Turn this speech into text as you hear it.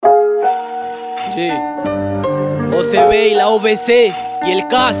Sí. OCB y la OBC y el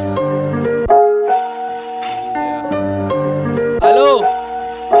CAS. ¿Aló?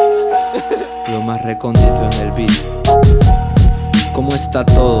 Lo más recóndito en el beat. ¿Cómo está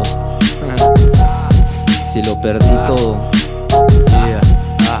todo? Si lo perdí todo.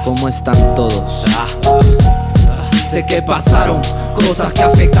 ¿Cómo están todos? Sé que pasaron cosas que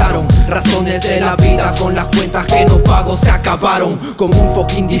afectaron, razones de la vida con las cuentas que no pago se acabaron. Como un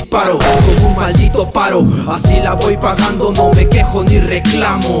fucking disparo, como un maldito paro. Así la voy pagando, no me quejo ni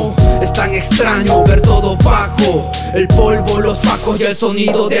reclamo. Es tan extraño ver todo opaco, el polvo, los pacos y el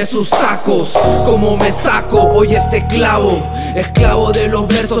sonido de sus tacos. Como me saco hoy este clavo, esclavo de los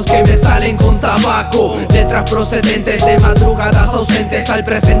versos que me salen con tabaco. Letras procedentes de madrugadas ausentes, al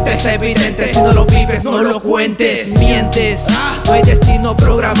presente es evidente. Si no lo vives no lo cuentes, mientes. No hay destino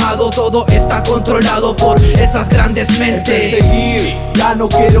programado, todo está controlado por esas grandes mentes. Seguir, ya no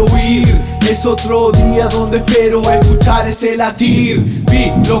quiero huir. Es otro día donde espero escuchar ese latir.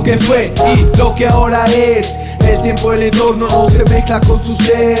 Vi lo que fue y lo que ahora es. El tiempo, el entorno no se mezcla con su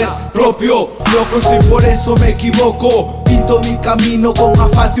ser propio. Loco soy, por eso me equivoco. Pinto mi camino con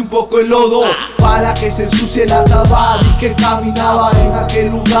asfalto y un poco de lodo, para que se ensucie la tabada. Y que caminaba en aquel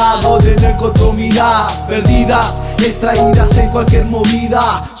lugar donde no encontró miradas perdidas, extraídas en cualquier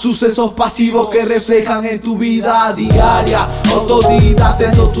movida. Sucesos pasivos que reflejan en tu vida diaria. Autodidacta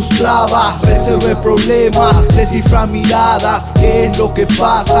en tus trabas, resuelve problemas, descifra miradas. ¿Qué es lo que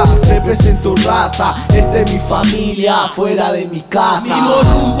pasa? Represento raza, esta es mi familia, fuera de mi casa. Mismos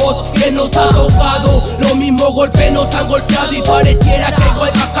rumbos que nos han tocado, los mismos golpes nos han golpeado y pareciera que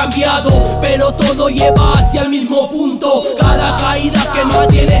igual ha cambiado, pero todo lleva hacia el mismo punto. Cada caída que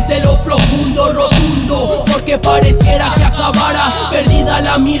mantienes de lo profundo, rotundo, porque pareciera que acabara perdida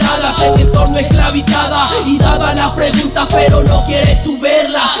la mirada, en entorno esclavizada y dada las preguntas, pero no quieres tú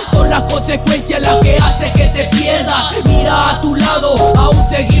verlas. Son las consecuencias las que hace que te pierdas. Mira a tu lado, aún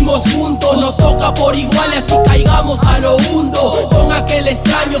seguimos juntos, nos toca por igual, así caigamos a lo hundo con aquel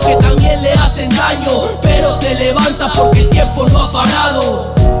extraño que también le hacen daño, pero se levanta porque el tiempo no ha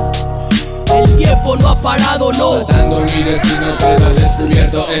parado. El tiempo no ha parado, no. Tratando mi destino queda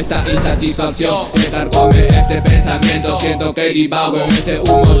descubierto esta insatisfacción que carcome este pensamiento. Siento que divago en este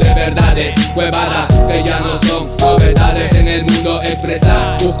humo de verdades huevadas que ya no son novedades en el mundo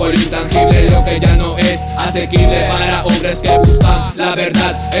expresar. Busco lo intangible, lo que ya no es asequible para hombres que buscan la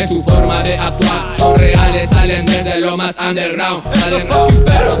verdad en su forma de actuar. Son reales, salen desde lo más underground, salen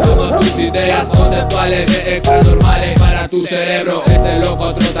pero somos tus ideas conceptuales de extra normales para tu cerebro. Este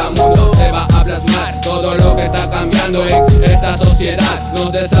loco trotamundo se va a plasmar todo lo que está cambiando en esta sociedad.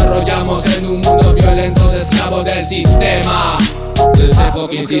 Nos desarrollamos en un mundo violento de esclavos del sistema, de este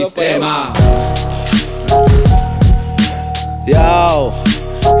fucking sistema. Yao,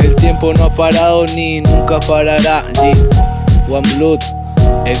 el tiempo no ha parado ni nunca parará. G, One Blood,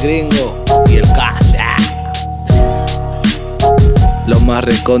 el gringo y el CAS. Lo más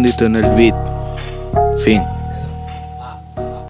recóndito en el beat. Fin.